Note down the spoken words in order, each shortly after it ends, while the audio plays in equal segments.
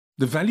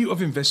The value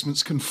of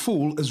investments can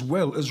fall as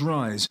well as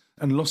rise,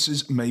 and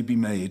losses may be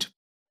made.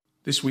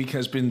 This week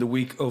has been the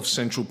week of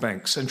central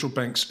banks. Central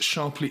banks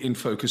sharply in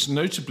focus,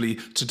 notably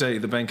today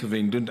the Bank of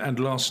England and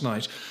last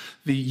night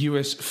the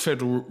US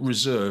Federal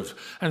Reserve.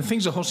 And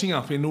things are hotting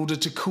up in order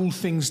to cool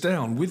things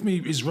down. With me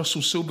is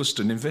Russell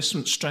Silverstone,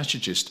 investment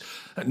strategist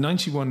at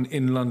 91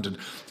 in London.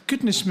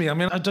 Goodness me,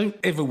 I don't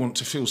ever want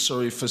to feel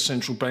sorry for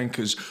central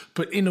bankers,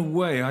 but in a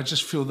way I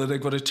just feel that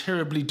they've got a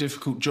terribly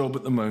difficult job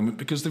at the moment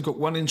because they've got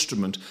one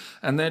instrument,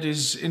 and that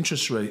is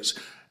interest rates.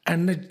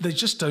 And they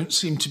just don't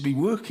seem to be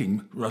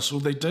working,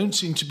 Russell. They don't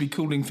seem to be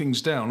cooling things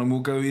down, and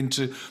we'll go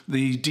into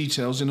the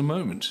details in a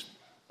moment.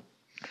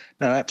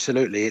 No,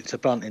 absolutely. It's a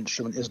blunt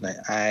instrument, isn't it?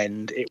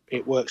 And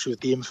it works with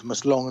the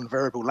infamous long and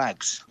variable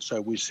lags. So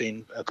we've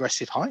seen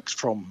aggressive hikes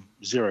from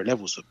zero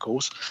levels, of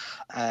course,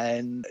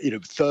 and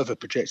further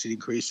projected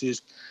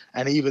increases.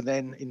 And even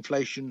then,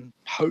 inflation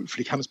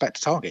hopefully comes back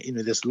to target.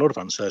 There's a lot of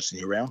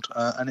uncertainty around,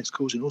 and it's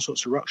causing all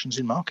sorts of ructions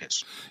in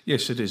markets.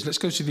 Yes, it is. Let's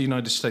go to the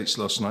United States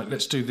last night.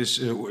 Let's do this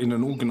in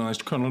an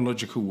organised,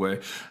 chronological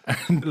way.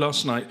 And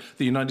last night,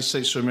 the United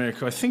States of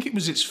America, I think it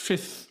was its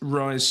fifth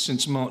rise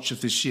since March of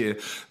this year,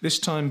 this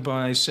time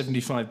by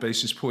 75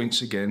 basis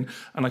points again.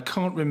 And I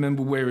can't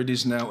remember where it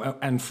is now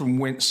and from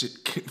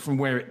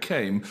where it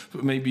came,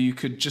 but maybe you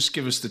could just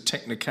give us the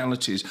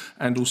technicalities,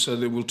 and also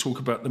that we'll talk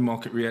about the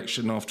market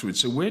reaction afterwards.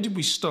 So where did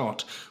we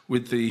start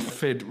with the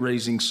Fed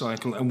raising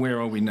cycle, and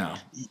where are we now?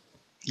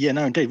 Yeah,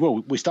 no, indeed. Well,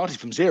 we started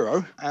from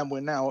zero, and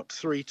we're now at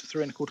 3 to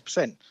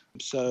 3.25%.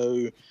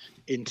 So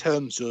in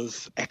terms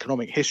of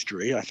economic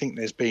history, I think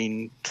there's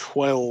been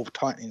 12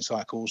 tightening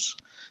cycles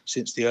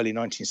since the early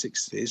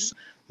 1960s.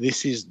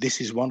 This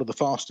is one of the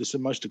fastest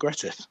and most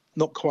aggressive.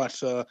 Not quite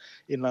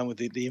in line with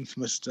the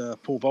infamous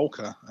Paul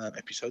Volcker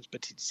episodes,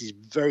 but it is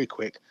very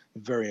quick,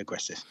 very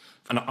aggressive.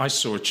 And I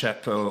saw a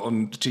chap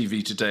on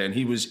TV today, and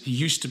he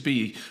used to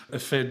be a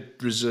Fed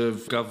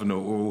Reserve governor,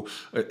 or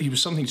he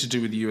was something to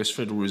do with the US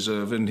Federal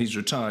Reserve, and he's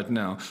retired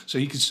now, so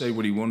he could say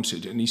what he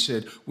wanted. And he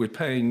said, we're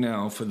paying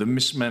now for the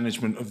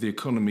mismanagement of the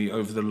economy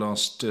over the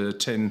last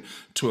 10,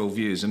 12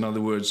 years. In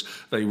other words,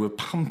 they were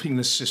pumping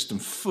the system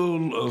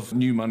full of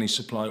new money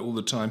supply all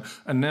the time,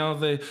 and now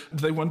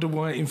they wonder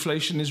why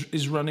inflation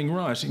is running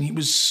riot. And he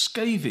was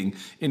scathing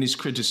in his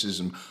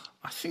criticism.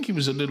 I think he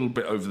was a little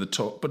bit over the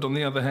top, but on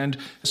the other hand,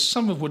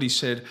 some of what he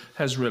said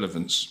has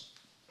relevance.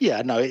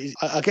 Yeah, no,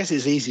 I guess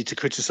it's easy to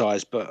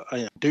criticise, but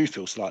I do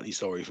feel slightly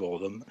sorry for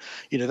them.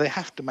 They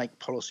have to make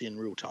policy in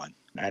real time,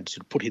 and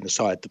sort of putting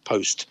aside the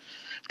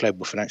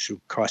post-global financial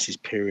crisis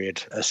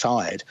period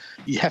aside,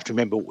 you have to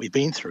remember what we've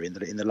been through in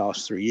the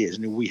last 3 years.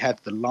 We had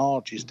the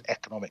largest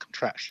economic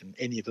contraction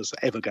any of us are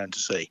ever going to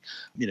see.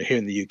 Here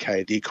in the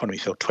UK, the economy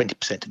fell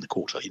 20% in the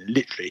quarter.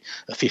 Literally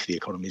a fifth of the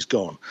economy is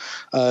gone.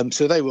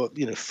 So they were,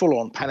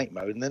 full-on panic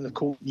mode. And then, of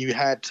course, you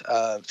had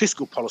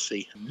fiscal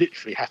policy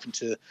literally having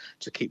to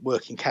keep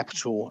working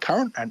capital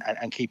current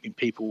and keeping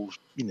people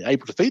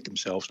able to feed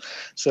themselves.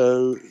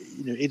 So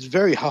it's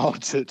very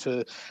hard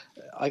to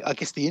I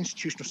guess the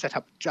institutional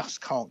setup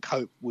just can't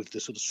cope with the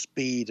sort of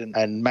speed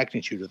and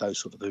magnitude of those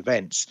sort of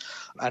events.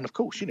 And of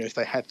course, if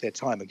they had their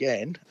time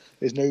again,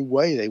 there's no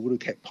way they would have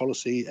kept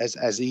policy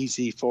as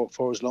easy for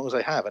as long as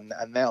they have. And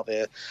now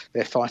they're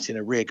fighting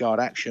a rearguard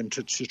action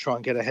to try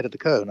and get ahead of the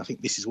curve. And I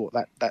think this is what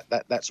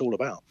that's all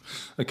about.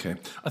 Okay.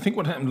 I think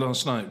what happened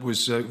last night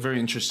was very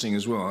interesting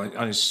as well.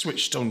 I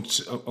switched on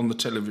the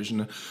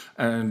television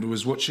and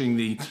was watching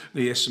the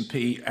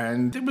S&P,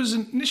 and there was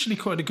initially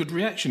quite a good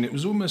reaction. It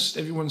was almost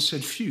everyone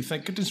said, phew,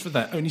 thank goodness for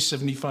that, only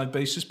 75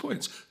 basis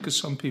points, because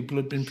some people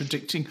had been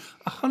predicting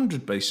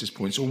 100 basis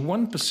points or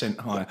 1%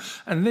 higher.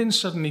 And then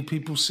suddenly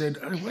people said,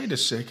 oh, wait a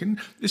second,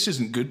 this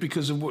isn't good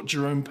because of what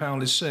Jerome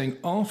Powell is saying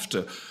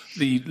after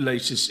the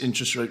latest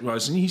interest rate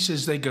rise. And he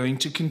says they're going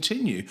to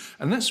continue.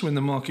 And that's when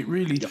the market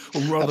really,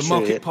 or rather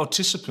market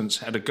participants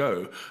had a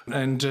go.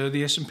 And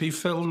the S&P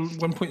fell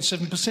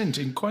 1.7%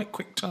 in quite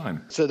quick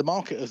time. So the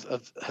market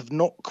have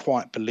not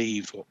quite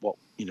believed what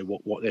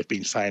they've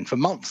been saying for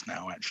months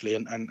now, actually.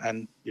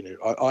 And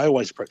I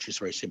always approach this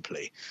very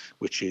simply,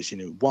 which is,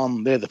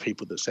 one, they're the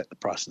people that set the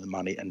price of the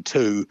money, and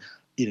two,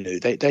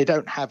 they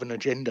don't have an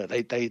agenda.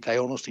 They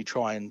honestly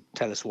try and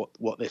tell us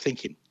what they're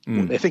thinking.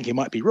 What they're thinking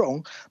might be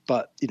wrong,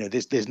 but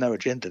there's no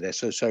agenda there.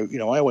 So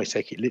I always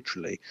take it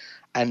literally.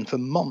 And for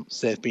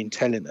months they've been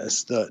telling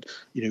us that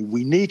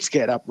we need to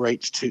get up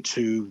rates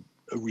to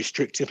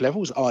restrictive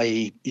levels,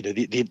 i.e.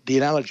 the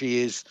analogy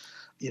is,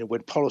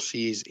 when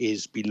policy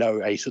is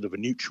below a sort of a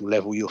neutral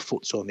level, your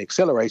foot's on the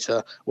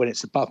accelerator. When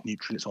it's above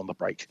neutral, it's on the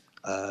brake.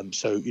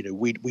 So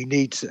we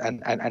need to,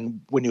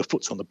 and when your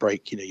foot's on the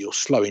brake, you're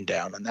slowing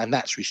down, and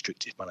that's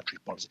restrictive monetary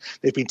policy.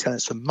 They've been telling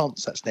us for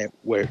months that's now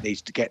where it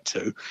needs to get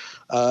to,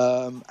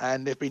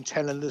 and they've been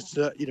telling us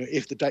that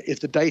if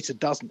the data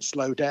doesn't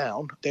slow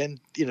down, then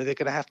they're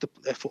going to have to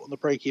put their foot on the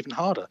brake even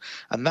harder,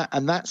 and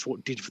that's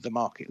what did for the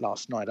market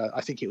last night.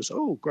 I think it was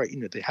great,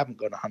 they haven't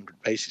gone 100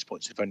 basis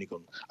points, they've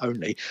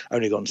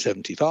only gone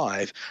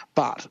 75,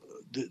 but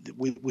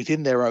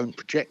within their own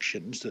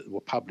projections that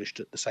were published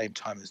at the same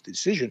time as the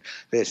decision,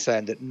 they're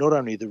saying that not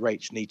only the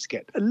rates need to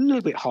get a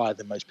little bit higher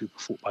than most people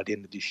thought by the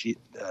end of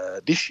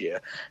this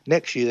year,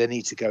 next year they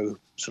need to go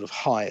sort of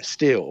higher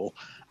still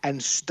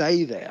and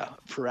stay there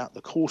throughout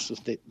the course of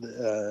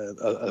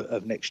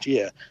of next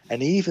year.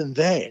 And even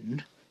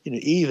then,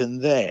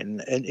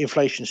 and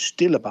inflation's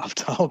still above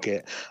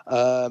target,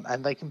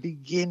 and they can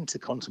begin to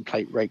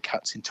contemplate rate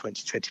cuts in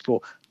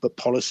 2024. But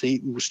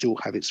policy will still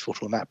have its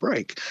foot on that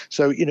brake.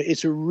 So,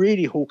 it's a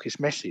really hawkish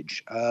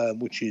message,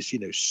 which is,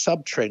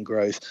 sub-trend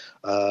growth.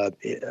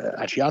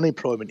 Actually,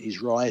 unemployment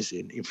is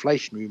rising.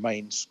 Inflation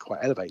remains quite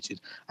elevated.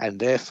 And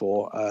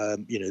therefore,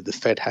 the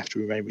Fed have to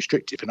remain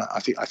restrictive. And I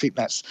think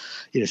that's,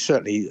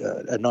 certainly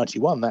at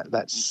 91,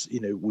 that's,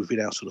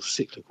 within our sort of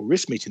cyclical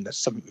risk meeting, that's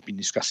something we've been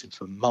discussing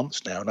for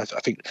months now. And I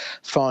think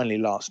finally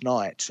last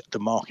night, the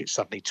market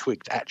suddenly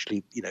twigged,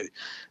 actually,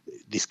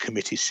 this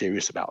committee is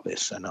serious about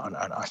this. And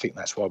I think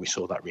that's why we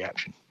saw that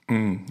reaction.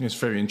 It's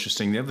very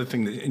interesting. The other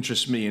thing that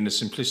interests me in a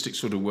simplistic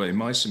sort of way,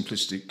 my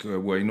simplistic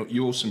way, not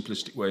your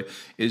simplistic way,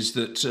 is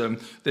that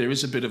there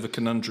is a bit of a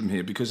conundrum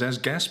here, because as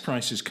gas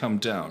prices come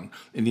down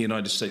in the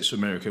United States of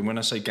America, and when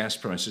I say gas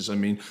prices, I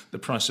mean the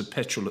price of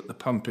petrol at the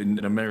pump in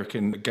an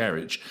American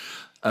garage,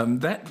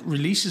 that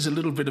releases a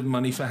little bit of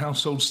money for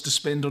households to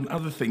spend on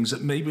other things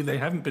that maybe they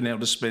haven't been able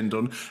to spend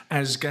on,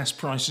 as gas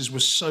prices were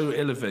so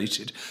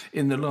elevated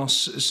in the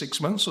last 6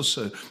 months or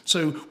so.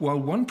 So while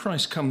one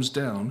price comes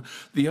down,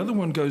 the other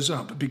one goes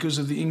up because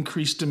of the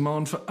increased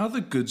demand for other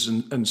goods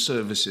and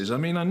services. I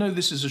mean, I know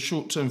this is a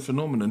short-term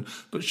phenomenon,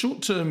 but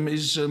short-term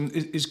is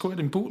quite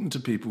important to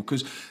people,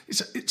 because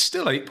it's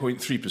still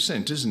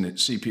 8.3%, isn't it,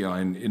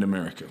 CPI in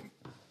America?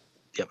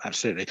 Yeah,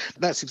 absolutely.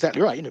 That's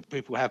exactly right.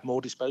 People have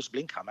more disposable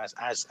income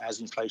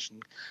as inflation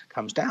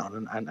comes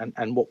down,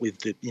 and what with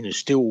the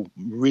still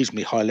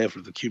reasonably high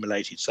level of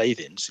accumulated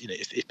savings,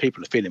 if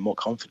people are feeling more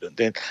confident,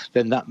 then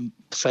that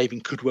saving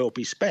could well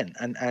be spent.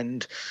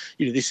 And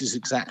this is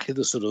exactly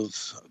the sort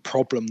of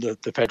problem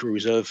that the Federal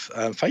Reserve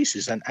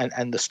faces.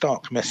 And the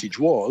stark message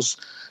was,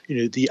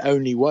 the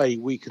only way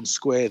we can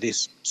square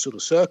this sort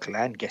of circle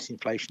and get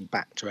inflation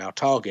back to our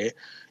target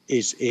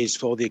is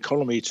for the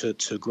economy to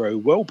grow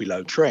well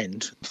below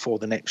trend for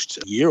the next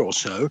year or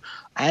so,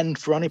 and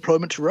for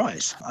unemployment to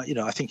rise.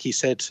 I think he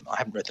said, I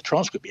haven't read the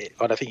transcript yet,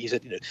 but I think he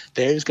said,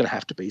 there is going to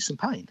have to be some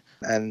pain.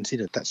 And,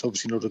 that's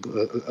obviously not a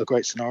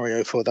great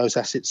scenario for those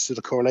assets that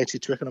are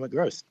correlated to economic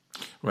growth.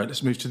 Right,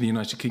 let's move to the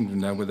United Kingdom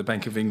now, where the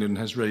Bank of England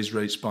has raised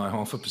rates by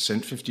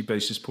 0.5%, 50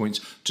 basis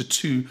points to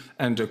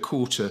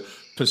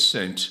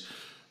 2.25%.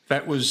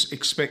 That was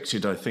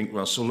expected, I think,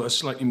 Russell, a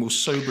slightly more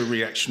sober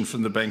reaction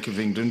from the Bank of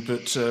England.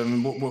 But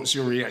what's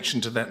your reaction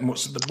to that? And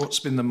what's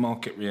been the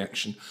market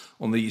reaction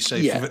on the,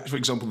 for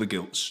example, the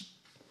gilts?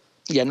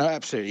 Yeah, no,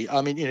 absolutely. I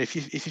mean, if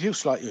you feel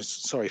slightly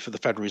sorry for the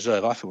Federal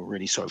Reserve, I feel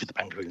really sorry for the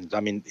Bank of England. I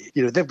mean,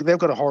 they've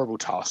got a horrible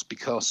task,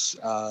 because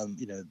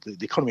the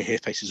economy here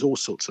faces all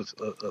sorts of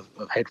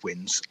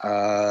headwinds.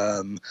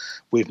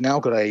 We've now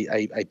got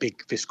a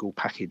big fiscal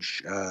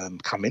package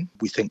coming,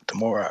 we think,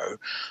 tomorrow.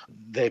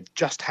 The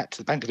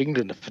Bank of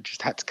England have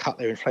just had to cut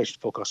their inflation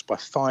forecast by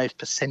 5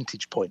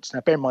 percentage points. Now,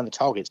 bear in mind the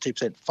target's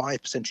 2%,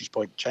 5 percentage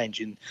point change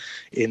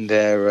in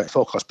their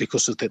forecast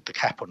because of the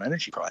cap on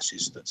energy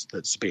prices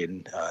that's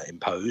been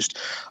imposed.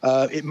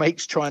 It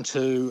makes trying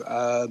to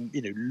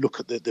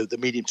look at the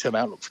medium-term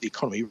outlook for the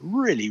economy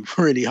really,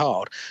 really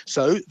hard.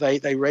 So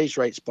they raised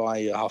rates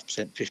by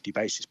 0.5%, 50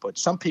 basis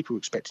points. Some people were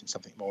expecting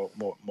something more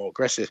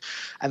aggressive,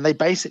 and they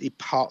basically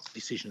parked the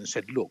decision and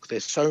said, look,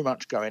 there's so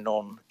much going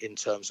on in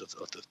terms of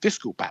the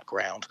fiscal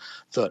background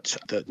that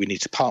we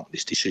need to park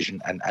this decision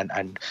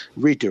and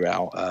redo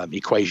our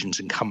equations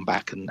and come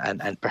back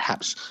and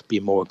perhaps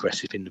be more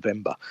aggressive in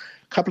November.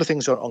 A couple of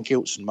things on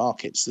gilts and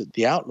markets. That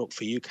the outlook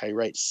for UK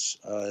rates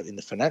in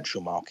the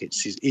financial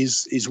markets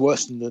is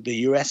worse than the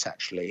US,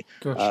 actually.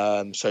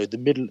 So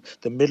the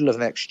middle of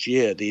next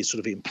year, the sort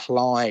of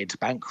implied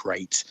bank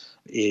rate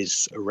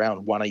is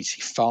around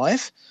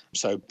 185.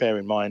 So bear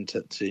in mind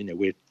that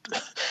we're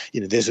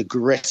there's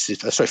aggressive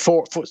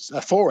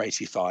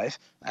 485,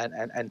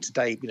 and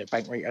today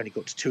bank rate only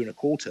got to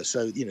 2.25.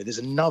 So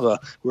there's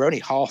we're only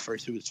halfway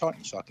through the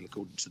tightening cycle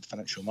according to the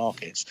financial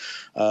markets,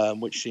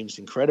 which seems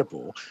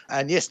incredible.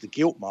 And yes, the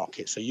gilt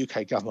market, so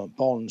UK government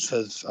bonds,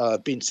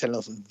 have been selling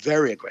off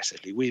very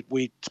aggressively.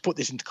 We to put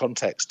this into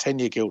context,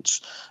 10-year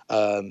gilts,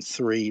 let's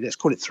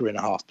call it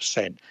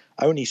 3.5%.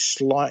 Only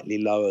slightly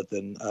lower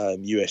than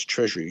US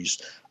Treasuries.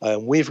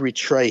 We've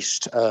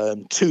retraced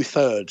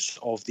 2/3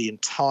 of the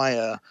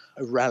entire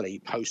rally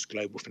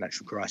post-global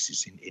financial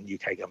crisis in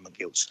UK government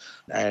gilts.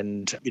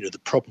 And, the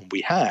problem we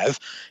have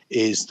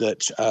is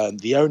that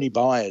the only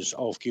buyers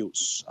of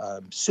gilts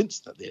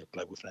since the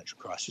global financial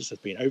crisis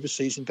have been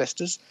overseas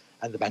investors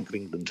and the Bank of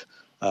England.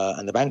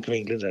 And the Bank of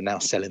England are now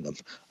selling them.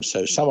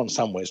 So someone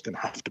somewhere is going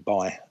to have to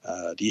buy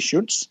the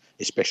issuance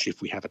especially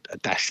if we have a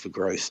dash for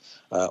growth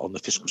on the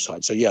fiscal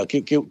side. So yeah,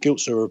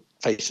 gilts are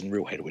facing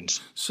real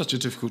headwinds. Such a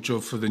difficult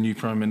job for the new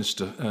Prime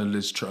Minister,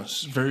 Liz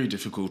Truss. Very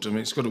difficult. I mean,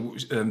 it's got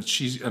to.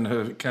 She and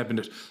her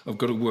cabinet have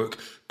got to work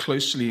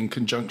closely in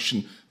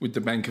conjunction with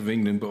the Bank of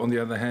England. But on the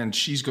other hand,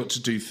 she's got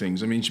to do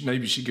things. I mean,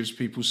 maybe she gives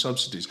people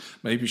subsidies.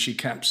 Maybe she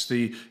caps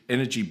the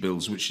energy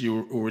bills, which she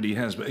already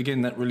has. But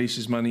again, that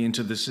releases money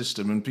into the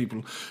system, and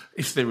people,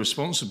 if they're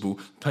responsible,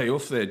 pay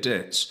off their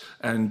debts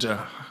and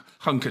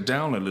hunker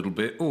down a little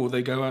bit, or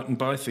they go out and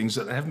buy things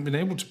that they haven't been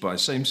able to buy.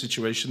 Same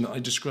situation that I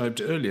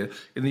described earlier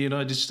in the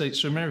United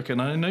States of America.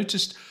 And I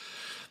noticed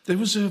there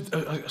was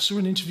I saw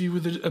an interview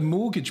with a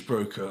mortgage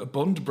broker, a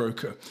bond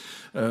broker,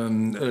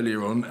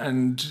 earlier on,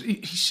 and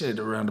he said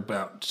around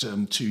about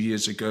 2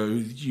 years ago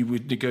you were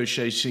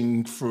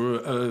negotiating for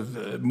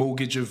a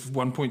mortgage of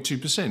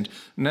 1.2%.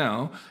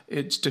 Now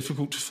it's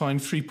difficult to find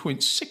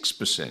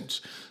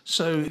 3.6%.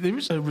 So there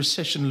is a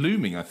recession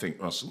looming, I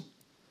think, Russell.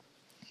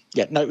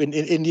 Yeah, no, in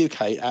the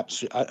UK,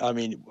 absolutely. I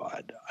mean,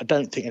 I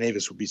don't think any of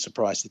us would be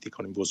surprised if the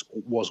economy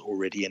was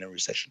already in a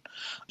recession.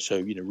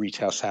 So,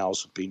 retail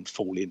sales have been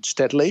falling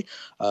steadily,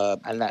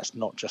 and that's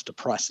not just a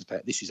price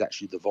effect. This is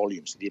actually the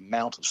volumes. The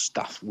amount of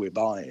stuff we're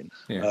buying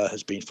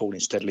has been falling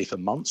steadily for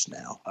months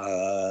now,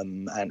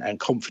 and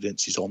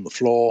confidence is on the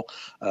floor.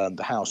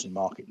 The housing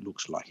market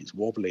looks like it's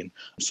wobbling.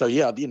 So,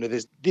 yeah,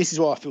 this is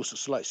why I feel so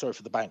sorry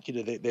for the bank.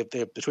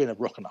 They're between a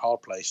rock and a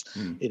hard place.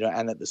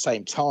 And at the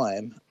same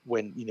time,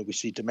 when we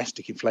see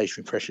domestic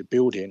inflation pressure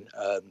building,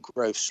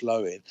 growth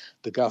slowing,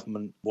 the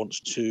government wants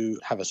to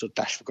have a sort of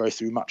dash for growth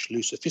through much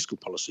looser fiscal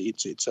policy.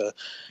 It's a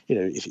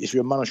if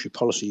you're a monetary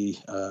policy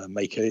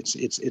maker,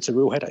 it's a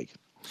real headache.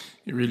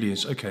 It really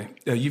is. Okay.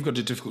 You've got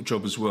a difficult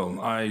job as well.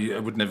 I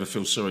would never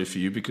feel sorry for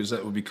you because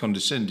that would be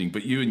condescending.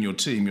 But you and your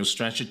team, your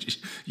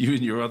strategists, you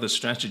and your other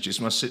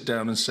strategists must sit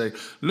down and say,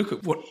 look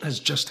at what has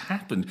just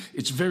happened.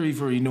 It's very,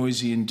 very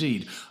noisy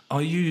indeed.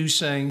 Are you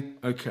saying,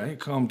 OK,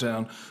 calm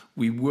down.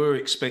 We were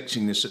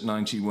expecting this at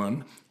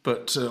 91.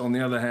 But on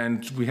the other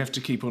hand, we have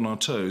to keep on our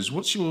toes.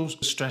 What's your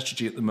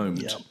strategy at the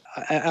moment? Yeah.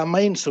 Our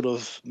main sort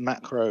of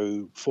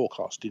macro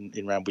forecast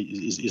in round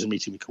is a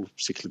meeting we call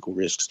cyclical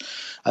risks,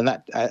 and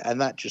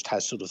that just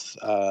has sort of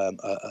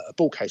a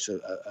bull case,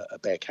 a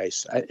bear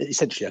case,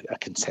 essentially a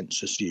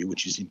consensus view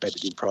which is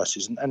embedded in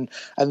prices, and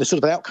the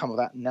sort of outcome of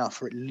that now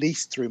for at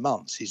least 3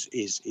 months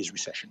is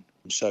recession.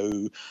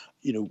 So,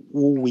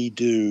 all we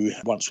do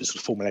once we've sort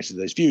of formulated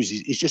those views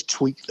is just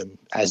tweak them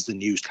as the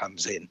news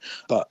comes in.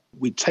 But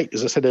we take,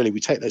 as I said earlier, we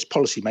take those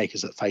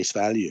policymakers at face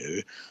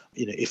value.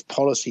 If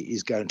policy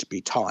is going to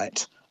be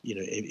tight,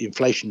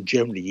 inflation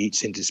generally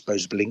eats into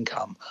disposable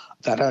income.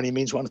 That only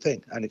means one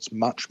thing, and it's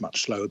much,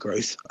 much slower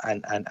growth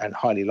and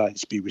highly likely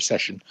to be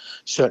recession,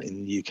 certainly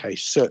in the UK,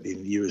 certainly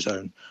in the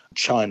Eurozone.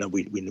 China,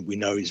 we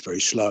know is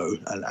very slow.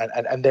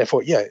 And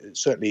therefore,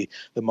 certainly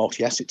the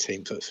multi-asset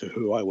team for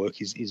who I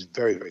work is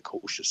very, very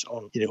cautious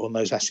on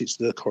those assets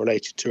that are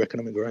correlated to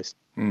economic growth.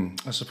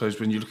 I suppose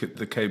when you look at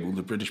the cable,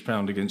 the British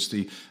pound against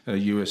the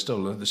US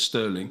dollar, the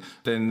sterling,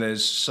 then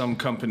there's some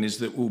companies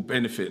that will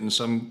benefit and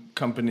some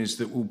companies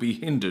that will be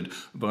hindered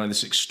by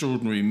this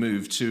extraordinary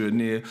move to a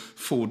near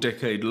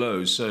 4-decade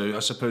low. So I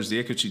suppose the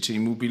equity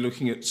team will be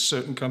looking at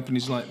certain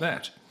companies like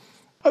that.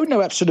 Oh,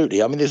 no,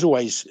 absolutely. I mean, there's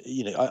always,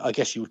 I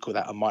guess you would call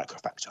that a micro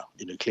factor,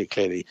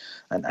 clearly.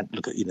 And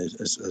look at,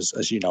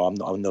 as you know,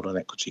 I'm not an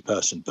equity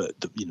person, but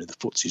the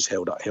FTSE's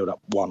held up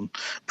one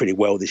pretty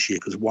well this year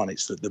because one,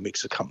 it's the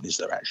mix of companies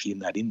that are actually in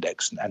that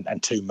index,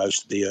 and two,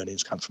 most of the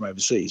earnings come from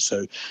overseas.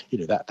 So,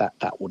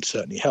 that would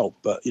certainly help.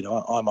 But,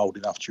 I'm old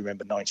enough to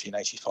remember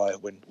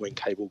 1985 when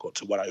cable got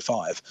to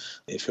 105.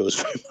 It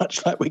feels very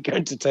much like we're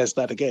going to test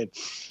that again.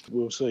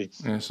 We'll see.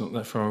 Yeah, it's not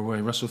that far away.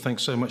 Russell,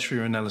 thanks so much for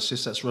your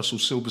analysis. That's Russell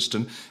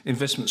Silberston,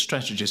 investment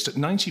strategist at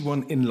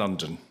 91 in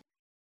London.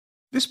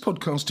 This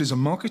podcast is a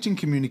marketing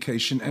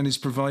communication and is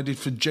provided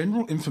for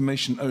general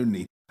information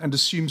only and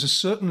assumes a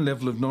certain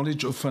level of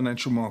knowledge of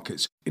financial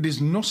markets. It is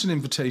not an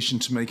invitation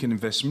to make an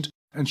investment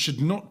and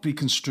should not be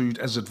construed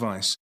as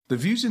advice. The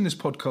views in this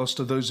podcast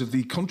are those of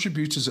the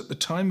contributors at the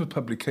time of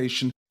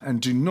publication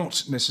and do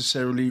not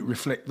necessarily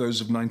reflect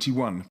those of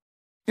 91.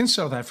 In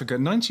South Africa,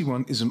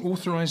 91 is an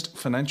authorised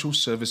financial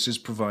services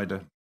provider.